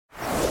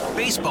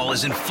Baseball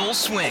is in full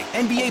swing.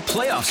 NBA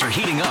playoffs are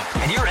heating up,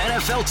 and your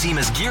NFL team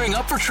is gearing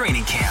up for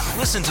training camp.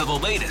 Listen to the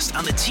latest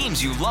on the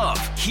teams you love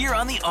here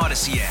on the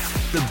Odyssey app.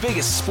 The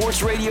biggest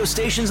sports radio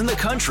stations in the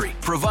country,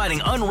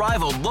 providing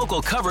unrivaled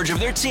local coverage of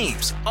their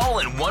teams, all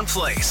in one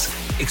place.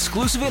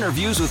 Exclusive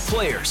interviews with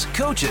players,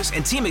 coaches,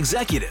 and team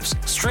executives,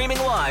 streaming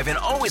live and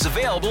always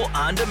available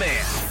on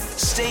demand.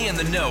 Stay in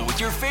the know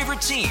with your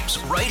favorite teams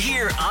right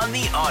here on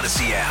the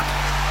Odyssey app.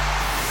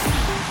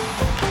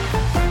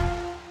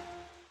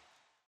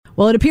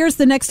 Well, it appears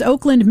the next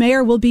Oakland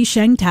mayor will be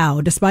Sheng Tao,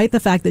 despite the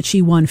fact that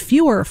she won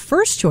fewer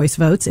first-choice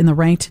votes in the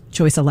ranked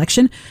choice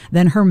election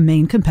than her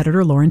main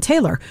competitor, Lauren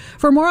Taylor.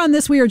 For more on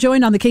this, we are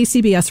joined on the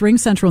KCBS Ring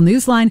Central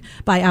Newsline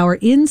by our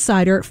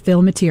insider,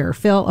 Phil Matier.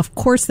 Phil, of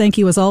course, thank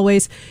you as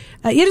always.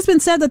 It has been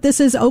said that this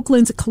is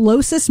Oakland's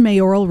closest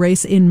mayoral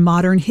race in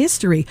modern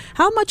history.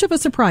 How much of a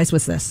surprise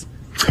was this?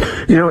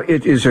 You know,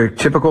 it is a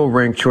typical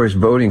ranked choice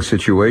voting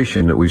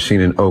situation that we've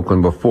seen in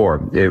Oakland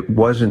before. It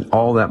wasn't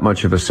all that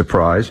much of a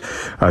surprise.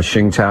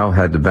 Sheng Tao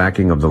had the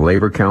backing of the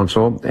Labor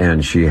Council,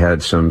 and she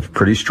had some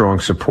pretty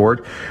strong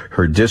support.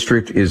 Her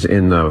district is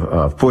in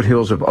the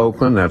foothills of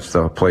Oakland. That's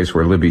the place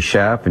where Libby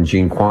Schaaf and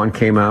Jean Quan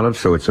came out of,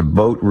 so it's a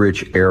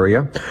vote-rich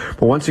area.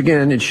 But once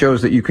again, it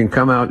shows that you can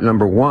come out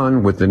number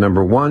one with the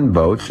number one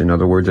votes. In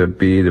other words, it'd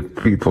be the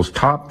people's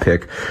top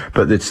pick,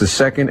 but it's the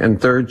second and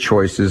third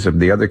choices of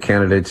the other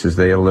candidates as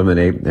they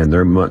eliminate and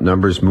their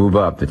numbers move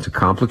up. It's a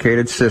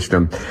complicated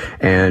system,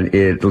 and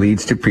it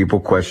leads to people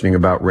questioning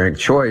about ranked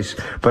choice.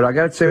 But I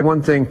got to say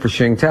one thing for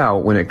Sheng Tao: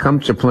 when it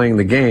comes to playing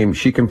the game,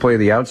 she can play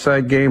the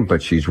outside game,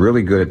 but she's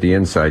really good at the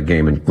inside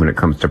game and when it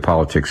comes to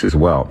politics as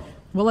well.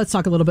 Well, let's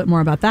talk a little bit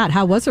more about that.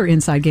 How was her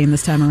inside game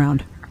this time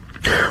around?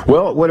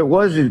 Well, what it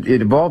was, it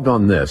evolved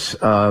on this.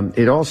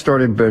 It all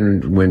started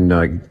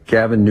when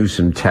Gavin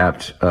Newsom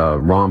tapped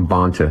Ron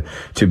Bonta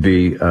to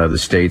be the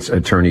state's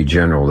attorney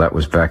general. That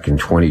was back in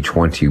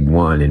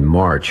 2021 in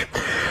March.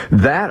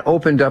 That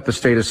opened up a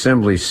state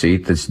assembly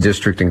seat. This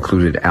district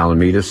included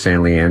Alameda,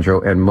 San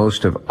Leandro, and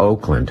most of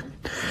Oakland.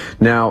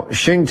 Now,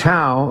 Sheng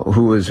Tao,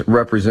 who was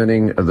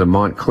representing the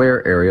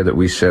Montclair area that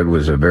we said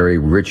was a very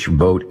rich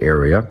vote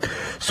area,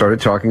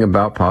 started talking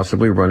about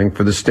possibly running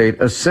for the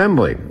state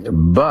assembly.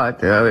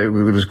 But it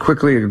was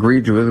quickly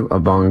agreed to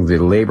among the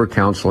Labor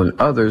Council and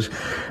others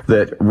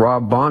that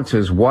Rob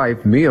Bonta's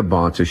wife, Mia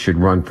Bonta, should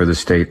run for the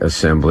state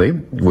assembly,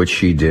 which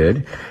she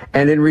did.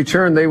 And in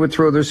return, they would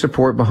throw their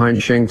support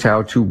behind Sheng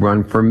Tao to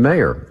run for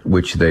mayor,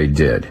 which they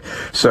did.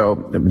 So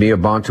Mia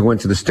Bonta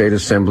went to the state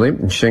assembly,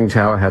 and Sheng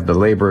Tao had the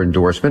labor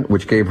endorsement,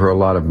 which gave her a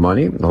lot of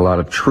money, a lot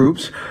of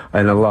troops,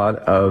 and a lot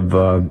of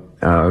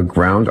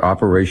ground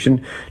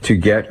operation to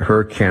get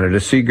her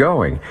candidacy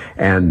going.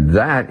 And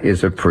that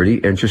is a pretty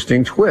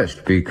interesting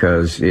twist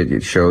because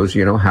it shows,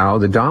 you know, how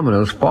the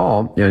dominoes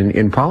fall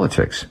in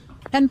politics.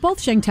 And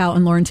both Sheng Tao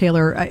and Lauren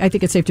Taylor, I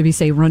think it's safe to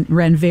say,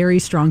 ran very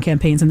strong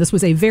campaigns, and this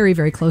was a very,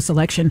 very close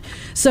election.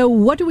 So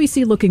what do we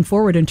see looking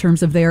forward in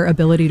terms of their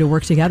ability to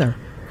work together?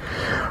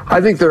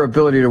 I think their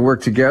ability to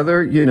work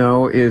together, you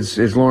know, is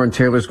Lauren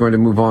Taylor's going to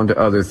move on to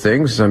other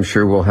things. I'm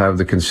sure we'll have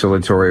the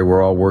conciliatory.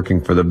 We're all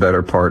working for the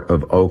better part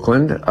of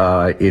Oakland.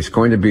 It's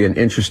going to be an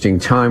interesting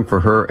time for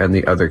her and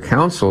the other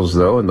councils,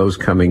 though, and those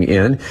coming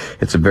in.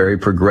 It's a very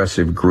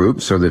progressive group,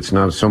 so it's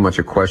not so much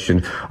a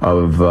question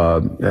of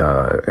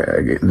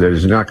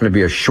there's not going to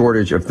be a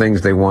shortage of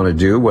things they want to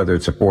do, whether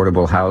it's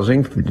affordable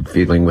housing,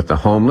 dealing with the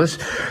homeless.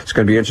 It's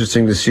going to be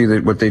interesting to see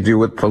what they do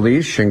with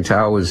police. Sheng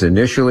Tao was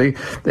initially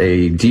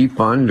a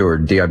defund or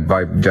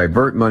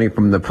divert money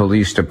from the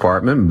police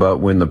department, but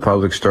when the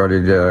public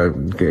started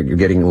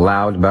getting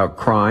loud about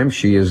crime,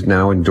 she has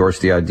now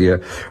endorsed the idea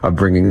of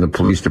bringing the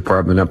police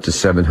department up to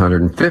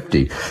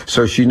 750.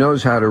 So she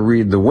knows how to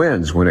read the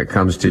winds when it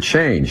comes to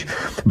change.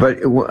 But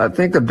I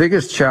think the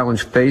biggest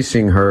challenge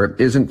facing her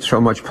isn't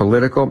so much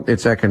political,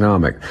 it's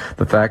economic.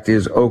 The fact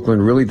is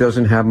Oakland really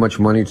doesn't have much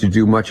money to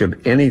do much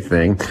of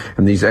anything,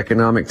 and these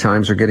economic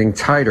times are getting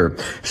tighter,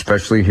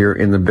 especially here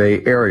in the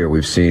Bay Area.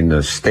 We've seen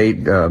the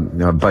state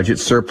budget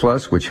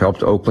surplus, which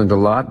helped Oakland a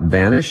lot,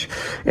 vanish,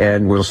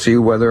 and we'll see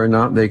whether or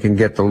not they can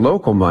get the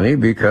local money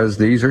because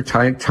these are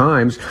tight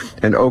times,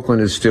 and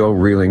Oakland is still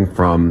reeling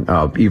from,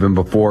 even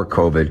before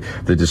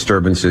COVID, the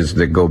disturbances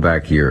that go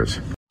back years.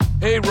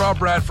 Hey, Rob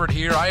Bradford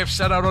here. I have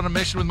set out on a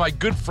mission with my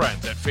good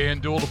friends at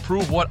FanDuel to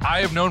prove what I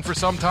have known for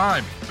some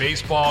time.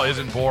 Baseball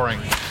isn't boring.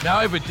 Now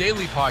I have a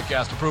daily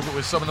podcast to prove it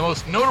with some of the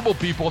most notable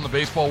people in the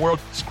baseball world,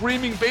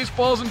 screaming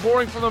baseball isn't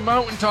boring from the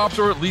mountaintops,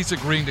 or at least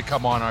agreeing to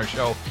come on our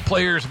show.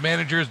 Players,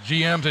 managers,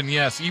 GMs, and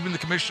yes, even the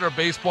commissioner of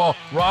baseball,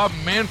 Rob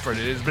Manfred.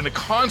 It has been a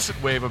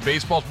constant wave of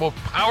baseball's most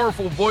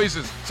powerful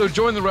voices. So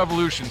join the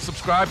revolution.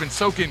 Subscribe and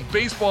soak in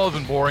Baseball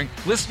Isn't Boring.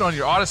 Listen on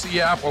your Odyssey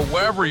app or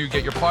wherever you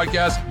get your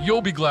podcasts.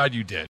 You'll be glad you did.